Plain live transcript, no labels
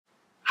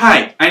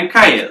Hi, I'm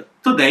Kyle.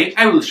 Today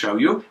I will show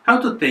you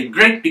how to take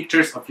great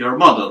pictures of your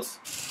models.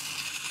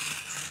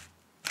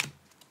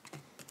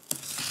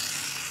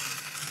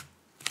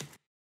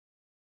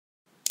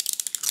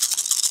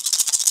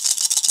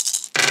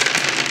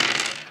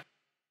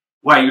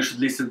 Why you should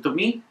listen to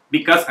me?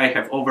 Because I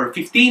have over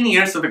 15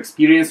 years of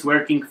experience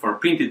working for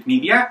printed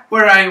media,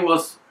 where I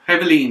was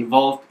heavily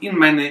involved in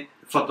many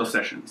photo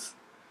sessions.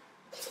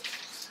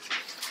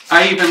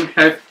 I even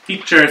have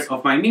pictures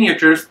of my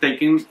miniatures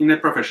taken in a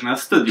professional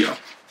studio.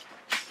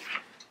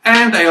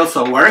 And I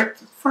also worked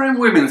for a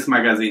women's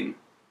magazine.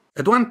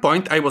 At one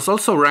point I was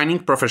also running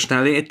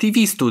professionally a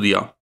TV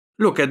studio.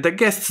 Look at the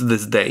guests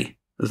this day.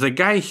 The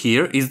guy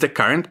here is the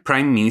current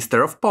Prime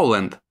Minister of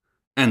Poland.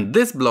 And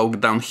this bloke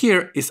down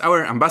here is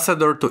our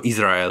ambassador to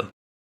Israel.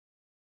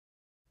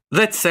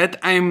 That said,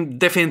 I'm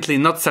definitely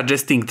not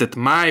suggesting that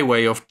my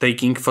way of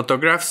taking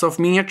photographs of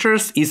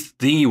miniatures is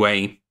the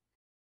way.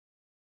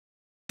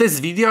 This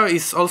video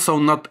is also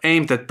not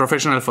aimed at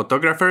professional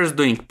photographers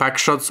doing pack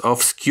shots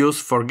of SKUs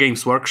for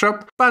Games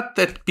Workshop, but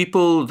at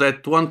people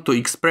that want to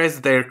express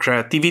their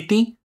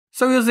creativity,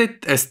 so use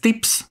it as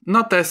tips,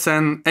 not as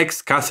an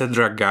ex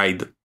cathedra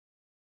guide.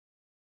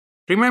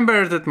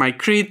 Remember that my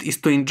creed is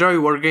to enjoy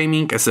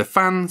wargaming as a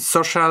fun,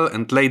 social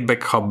and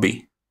laid-back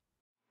hobby.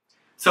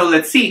 So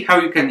let's see how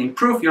you can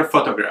improve your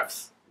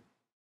photographs.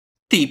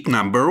 Tip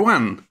number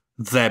 1.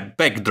 The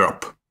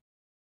backdrop.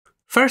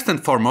 First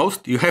and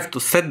foremost, you have to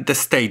set the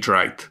stage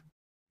right.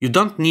 You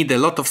don't need a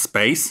lot of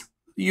space.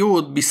 You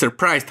would be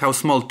surprised how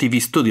small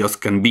TV studios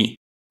can be.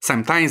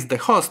 Sometimes the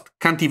host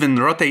can't even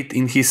rotate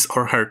in his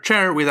or her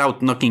chair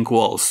without knocking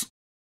walls.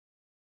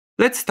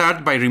 Let's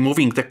start by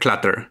removing the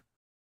clutter.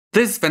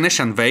 This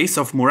Venetian vase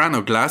of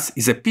Murano glass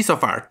is a piece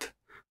of art,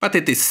 but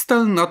it is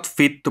still not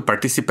fit to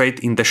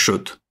participate in the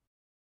shoot.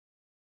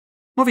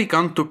 Moving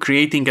on to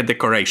creating a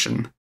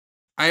decoration.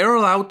 I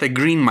roll out a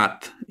green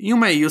mat. You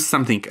may use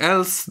something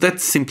else,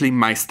 that's simply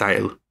my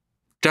style.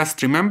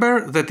 Just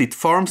remember that it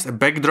forms a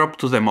backdrop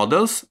to the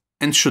models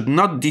and should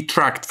not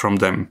detract from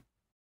them.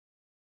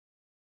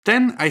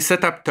 Then I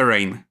set up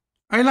terrain.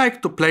 I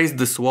like to place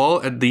this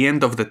wall at the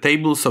end of the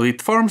table so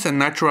it forms a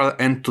natural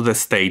end to the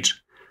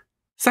stage.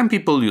 Some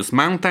people use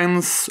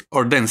mountains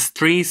or dense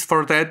trees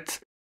for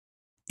that.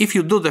 If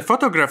you do the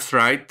photographs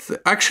right,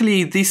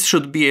 actually this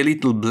should be a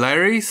little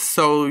blurry,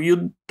 so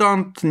you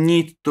don't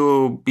need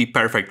to be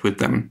perfect with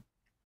them.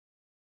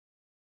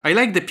 I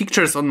like the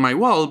pictures on my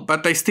wall,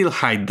 but I still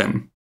hide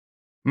them.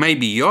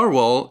 Maybe your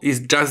wall is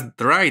just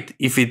right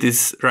if it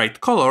is right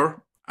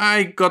color.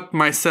 I got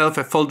myself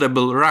a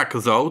foldable rack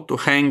though to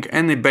hang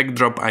any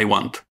backdrop I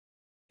want.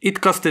 It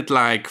costed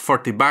like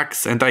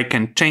 $40 and I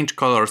can change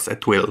colors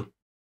at will.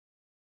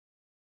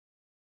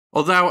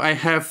 Although I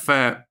have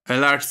a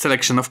large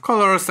selection of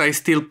colors, I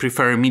still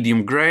prefer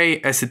medium grey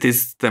as it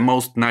is the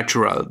most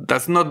natural,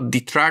 does not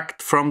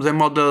detract from the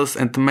models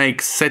and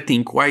makes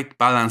setting white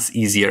balance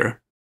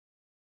easier.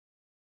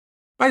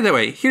 By the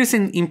way, here's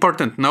an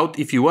important note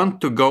if you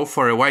want to go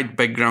for a white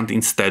background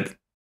instead.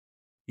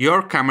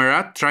 Your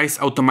camera tries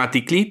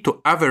automatically to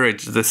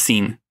average the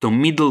scene to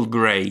middle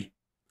grey.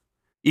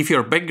 If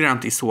your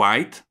background is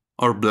white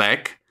or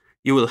black,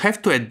 you will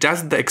have to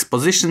adjust the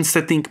exposition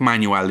setting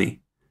manually.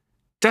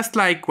 Just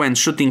like when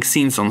shooting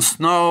scenes on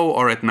snow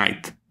or at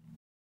night.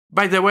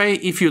 By the way,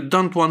 if you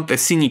don't want a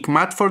scenic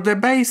mat for the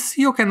base,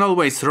 you can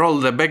always roll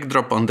the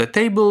backdrop on the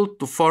table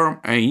to form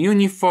a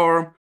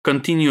uniform,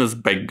 continuous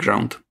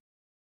background.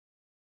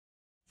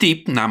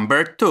 Tip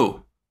number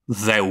 2.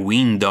 The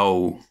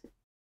window.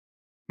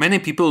 Many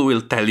people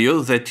will tell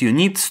you that you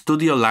need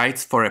studio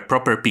lights for a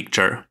proper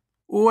picture.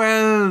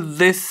 Well,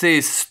 this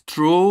is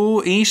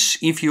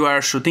true-ish if you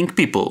are shooting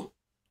people.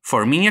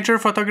 For miniature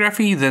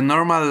photography, the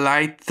normal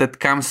light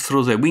that comes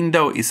through the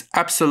window is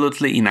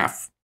absolutely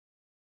enough.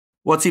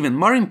 What's even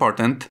more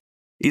important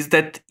is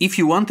that if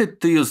you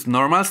wanted to use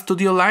normal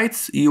studio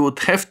lights, you would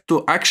have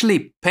to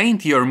actually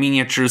paint your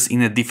miniatures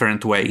in a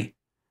different way.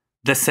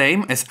 The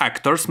same as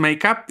actors'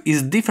 makeup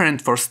is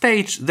different for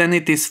stage than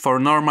it is for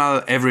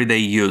normal everyday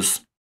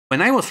use.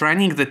 When I was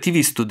running the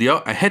TV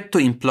studio, I had to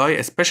employ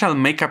a special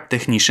makeup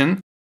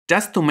technician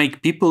just to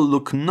make people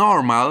look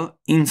normal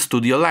in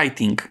studio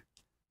lighting.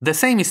 The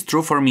same is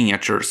true for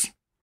miniatures.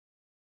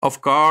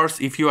 Of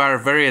course, if you are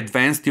very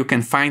advanced, you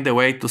can find a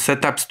way to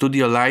set up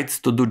studio lights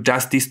to do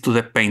justice to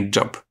the paint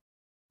job.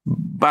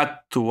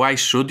 But why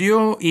should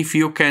you if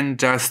you can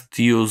just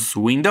use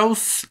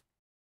windows?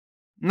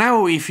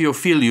 Now, if you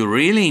feel you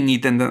really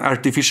need an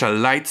artificial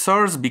light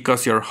source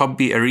because your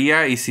hobby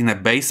area is in a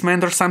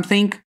basement or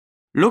something,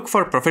 look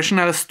for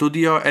professional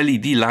studio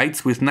LED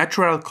lights with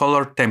natural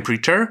color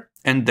temperature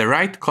and the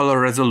right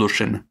color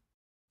resolution.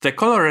 The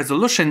color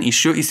resolution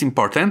issue is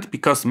important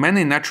because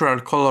many natural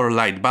color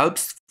light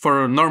bulbs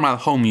for normal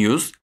home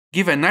use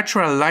give a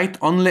natural light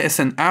only as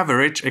an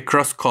average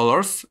across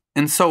colors,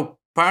 and so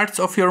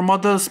parts of your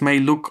models may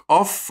look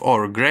off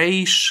or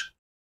grayish.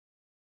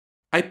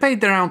 I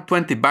paid around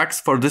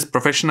 $20 for this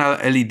professional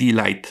LED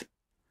light.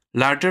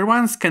 Larger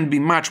ones can be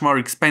much more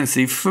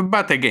expensive,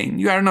 but again,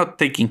 you are not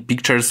taking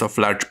pictures of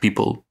large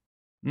people.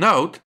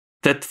 Note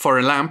that for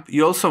a lamp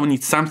you also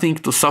need something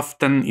to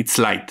soften its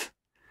light.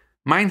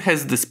 Mine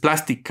has this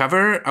plastic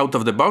cover out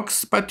of the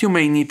box, but you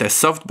may need a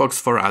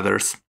softbox for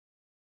others.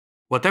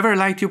 Whatever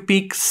light you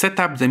pick, set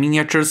up the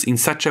miniatures in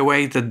such a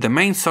way that the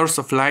main source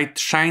of light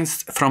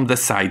shines from the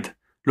side,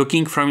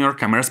 looking from your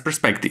camera's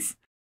perspective.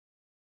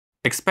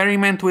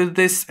 Experiment with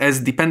this, as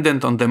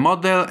dependent on the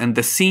model and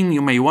the scene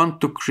you may want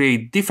to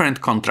create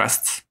different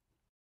contrasts.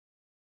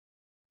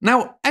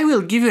 Now I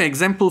will give you an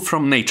example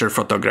from nature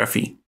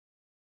photography.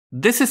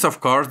 This is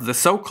of course the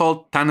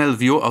so-called tunnel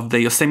view of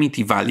the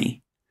Yosemite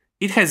Valley.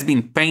 It has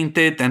been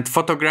painted and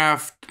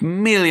photographed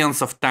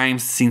millions of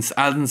times since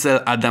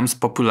Ansel Adams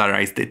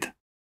popularized it.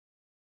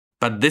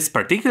 But this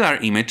particular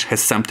image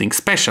has something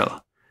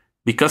special.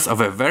 Because of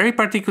a very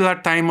particular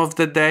time of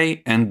the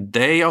day and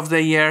day of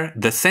the year,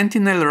 the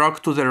Sentinel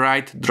rock to the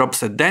right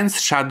drops a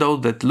dense shadow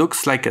that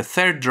looks like a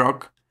third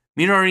rock,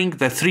 mirroring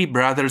the three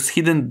brothers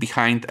hidden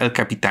behind El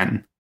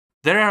Capitan.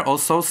 There are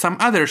also some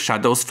other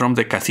shadows from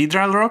the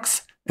cathedral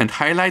rocks and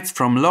highlights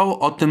from low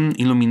autumn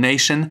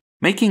illumination,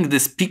 making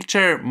this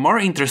picture more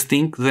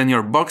interesting than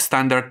your box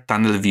standard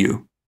tunnel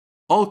view.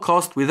 All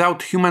caused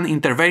without human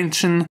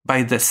intervention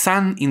by the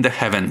sun in the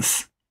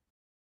heavens.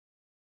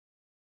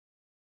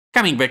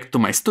 Coming back to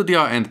my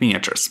studio and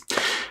miniatures.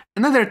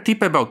 Another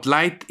tip about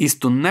light is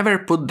to never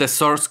put the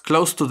source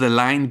close to the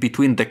line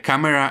between the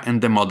camera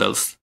and the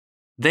models.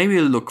 They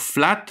will look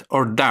flat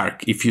or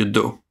dark if you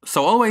do,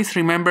 so always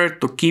remember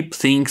to keep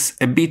things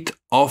a bit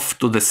off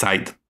to the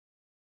side.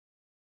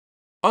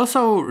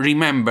 Also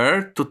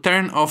remember to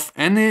turn off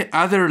any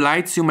other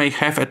lights you may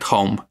have at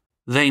home.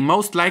 They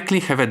most likely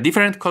have a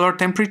different color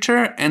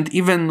temperature, and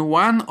even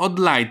one odd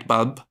light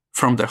bulb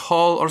from the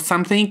hall or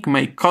something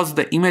may cause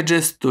the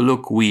images to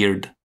look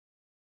weird.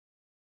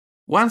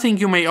 One thing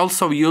you may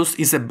also use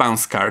is a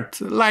bounce card,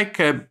 like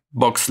a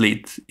box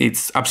lid.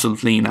 It's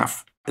absolutely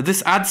enough.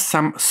 This adds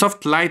some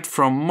soft light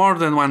from more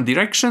than one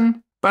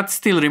direction, but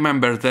still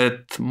remember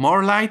that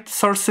more light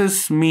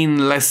sources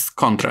mean less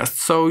contrast,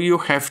 so you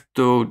have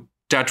to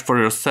judge for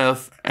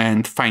yourself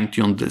and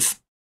fine-tune this.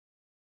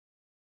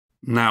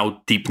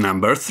 Now tip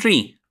number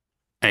 3.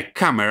 A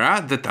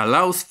camera that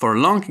allows for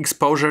long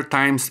exposure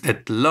times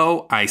at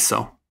low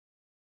ISO.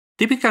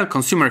 Typical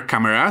consumer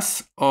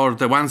cameras, or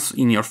the ones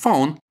in your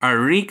phone, are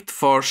rigged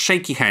for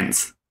shaky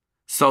hands,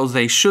 so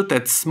they shoot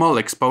at small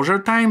exposure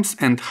times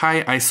and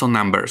high ISO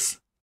numbers.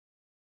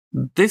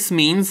 This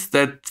means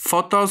that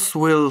photos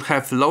will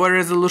have lower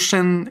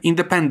resolution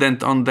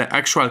independent on the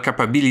actual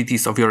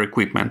capabilities of your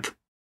equipment.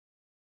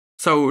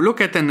 So look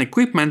at an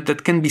equipment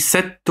that can be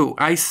set to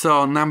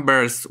ISO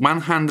numbers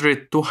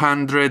 100,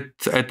 200,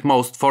 at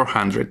most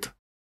 400,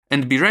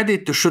 and be ready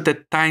to shoot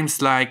at times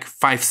like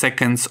 5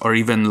 seconds or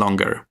even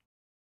longer.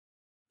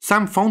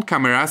 Some phone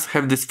cameras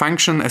have this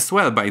function as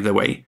well, by the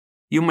way.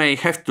 You may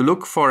have to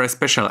look for a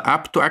special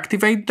app to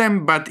activate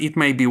them, but it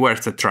may be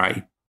worth a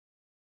try.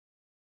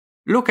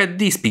 Look at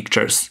these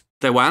pictures.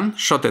 The one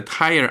shot at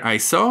higher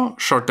ISO,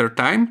 shorter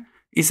time,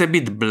 is a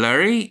bit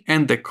blurry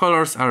and the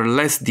colors are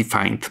less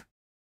defined.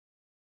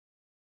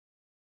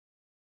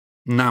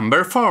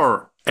 Number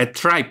 4. A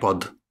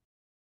tripod.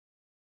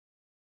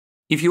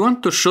 If you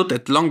want to shoot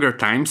at longer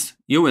times,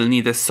 you will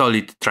need a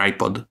solid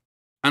tripod.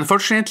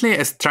 Unfortunately,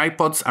 as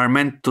tripods are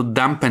meant to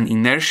dampen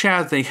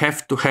inertia, they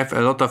have to have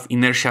a lot of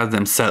inertia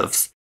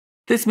themselves.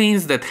 This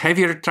means that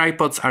heavier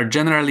tripods are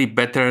generally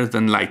better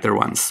than lighter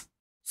ones.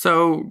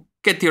 So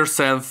get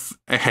yourself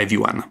a heavy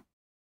one.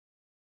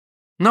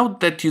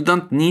 Note that you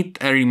don't need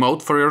a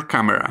remote for your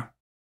camera.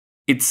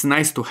 It's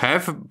nice to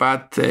have,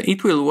 but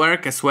it will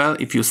work as well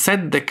if you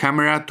set the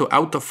camera to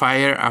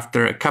auto-fire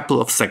after a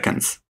couple of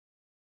seconds.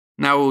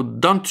 Now,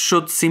 don't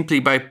shoot simply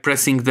by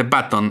pressing the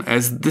button,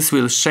 as this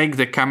will shake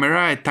the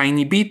camera a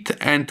tiny bit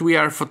and we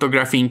are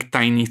photographing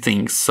tiny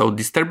things, so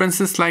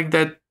disturbances like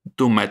that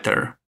do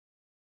matter.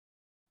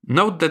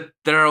 Note that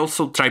there are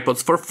also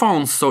tripods for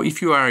phones, so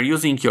if you are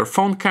using your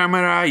phone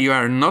camera, you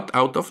are not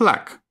out of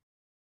luck.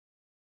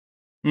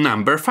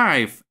 Number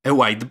 5. A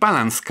white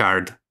balance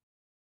card.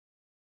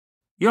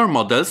 Your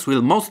models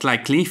will most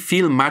likely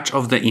fill much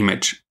of the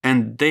image,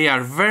 and they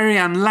are very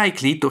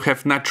unlikely to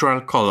have natural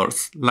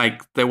colors,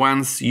 like the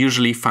ones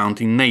usually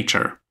found in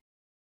nature.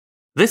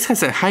 This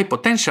has a high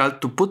potential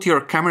to put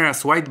your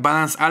camera's white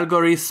balance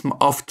algorithm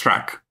off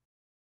track.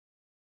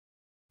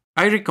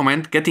 I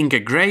recommend getting a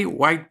gray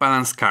white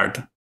balance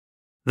card.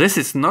 This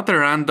is not a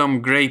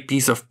random gray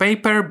piece of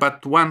paper,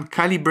 but one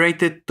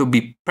calibrated to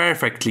be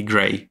perfectly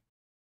gray.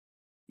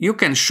 You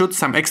can shoot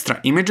some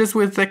extra images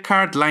with the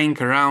card lying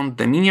around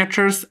the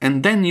miniatures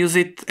and then use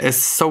it as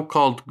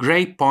so-called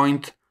gray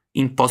point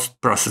in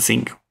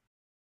post-processing.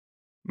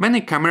 Many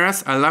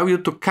cameras allow you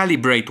to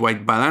calibrate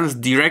white balance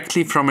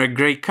directly from a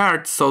gray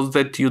card so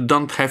that you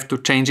don't have to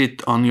change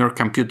it on your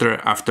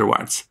computer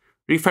afterwards.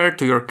 Refer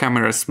to your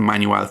camera's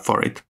manual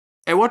for it.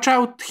 A watch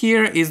out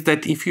here is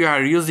that if you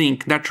are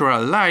using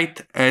natural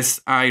light, as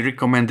I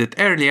recommended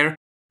earlier,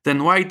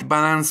 then white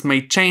balance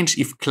may change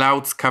if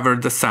clouds cover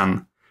the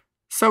sun.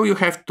 So you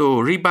have to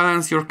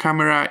rebalance your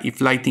camera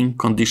if lighting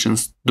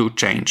conditions do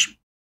change.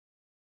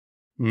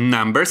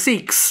 Number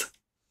 6.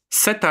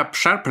 Set up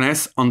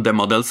sharpness on the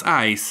model's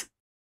eyes.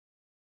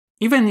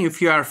 Even if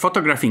you are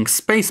photographing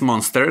space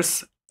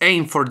monsters,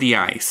 aim for the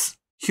eyes.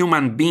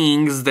 Human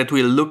beings that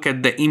will look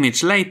at the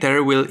image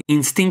later will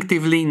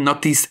instinctively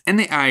notice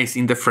any eyes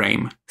in the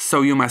frame,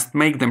 so you must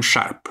make them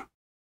sharp.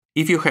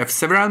 If you have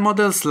several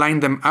models, line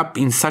them up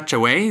in such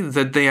a way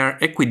that they are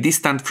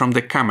equidistant from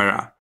the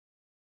camera.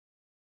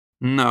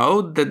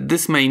 Note that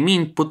this may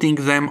mean putting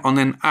them on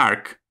an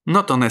arc,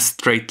 not on a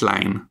straight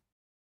line.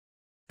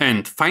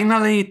 And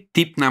finally,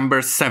 tip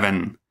number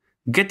 7.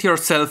 Get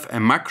yourself a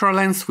macro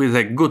lens with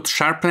a good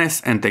sharpness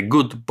and a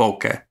good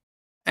bokeh.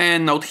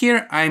 And note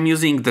here, I'm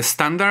using the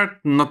standard,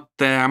 not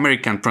the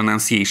American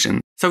pronunciation.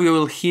 So you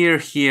will hear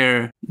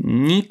here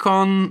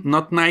Nikon,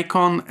 not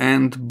Nikon,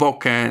 and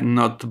bokeh,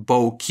 not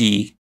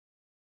bokeh.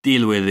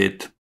 Deal with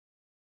it.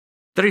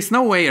 There is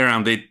no way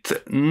around it.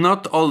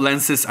 Not all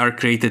lenses are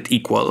created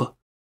equal.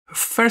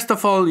 First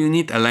of all, you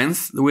need a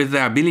lens with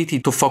the ability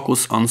to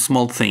focus on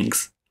small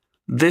things.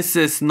 This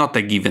is not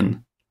a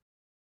given.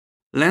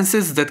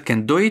 Lenses that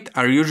can do it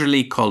are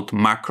usually called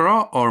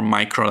macro or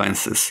micro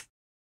lenses.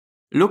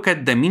 Look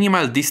at the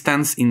minimal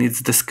distance in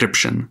its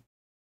description.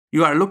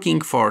 You are looking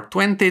for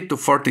 20 to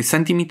 40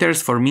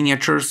 centimeters for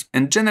miniatures,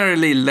 and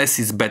generally less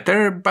is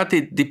better, but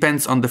it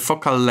depends on the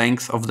focal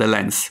length of the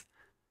lens.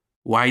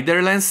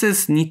 Wider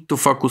lenses need to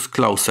focus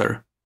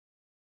closer.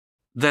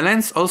 The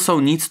lens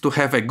also needs to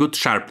have a good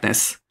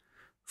sharpness.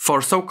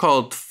 For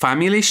so-called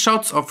family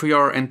shots of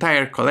your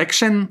entire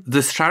collection,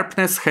 this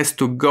sharpness has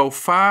to go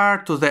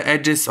far to the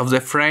edges of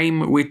the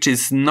frame, which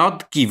is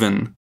not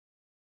given.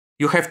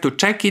 You have to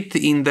check it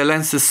in the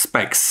lens's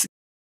specs.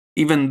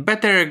 Even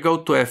better, go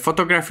to a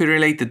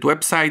photography-related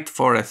website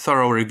for a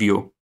thorough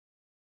review.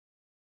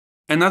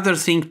 Another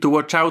thing to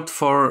watch out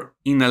for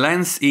in a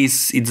lens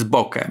is its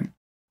bokeh.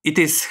 It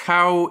is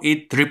how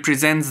it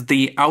represents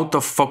the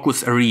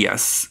out-of-focus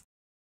areas.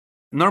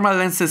 Normal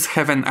lenses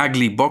have an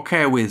ugly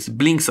bokeh with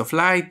blinks of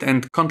light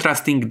and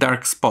contrasting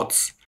dark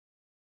spots.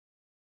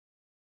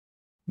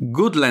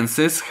 Good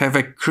lenses have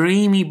a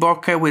creamy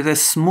bokeh with a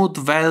smooth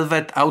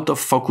velvet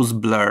out-of-focus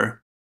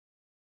blur.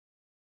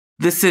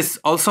 This is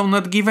also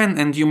not given,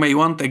 and you may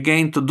want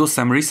again to do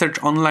some research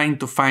online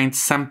to find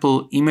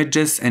sample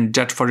images and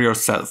judge for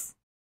yourself.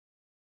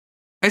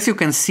 As you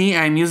can see,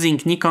 I'm using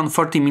Nikon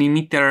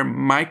 40mm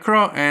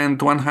micro and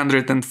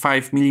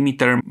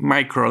 105mm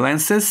micro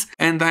lenses,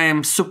 and I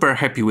am super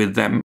happy with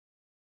them.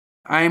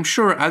 I am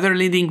sure other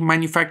leading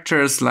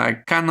manufacturers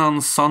like Canon,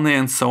 Sony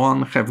and so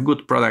on have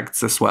good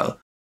products as well.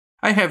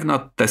 I have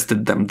not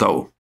tested them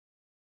though.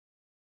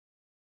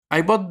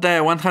 I bought the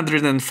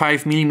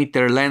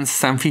 105mm lens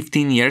some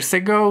 15 years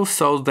ago,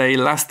 so they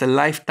last a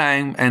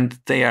lifetime and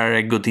they are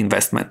a good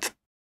investment.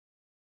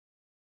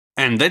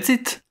 And that's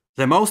it.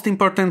 The most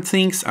important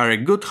things are a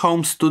good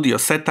home studio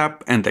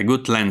setup and a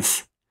good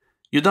lens.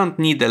 You don't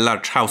need a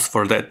large house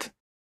for that.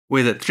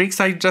 With the tricks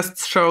I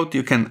just showed,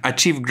 you can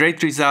achieve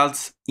great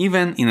results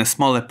even in a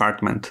small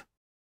apartment.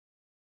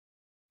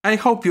 I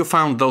hope you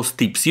found those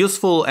tips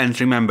useful, and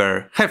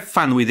remember, have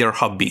fun with your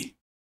hobby.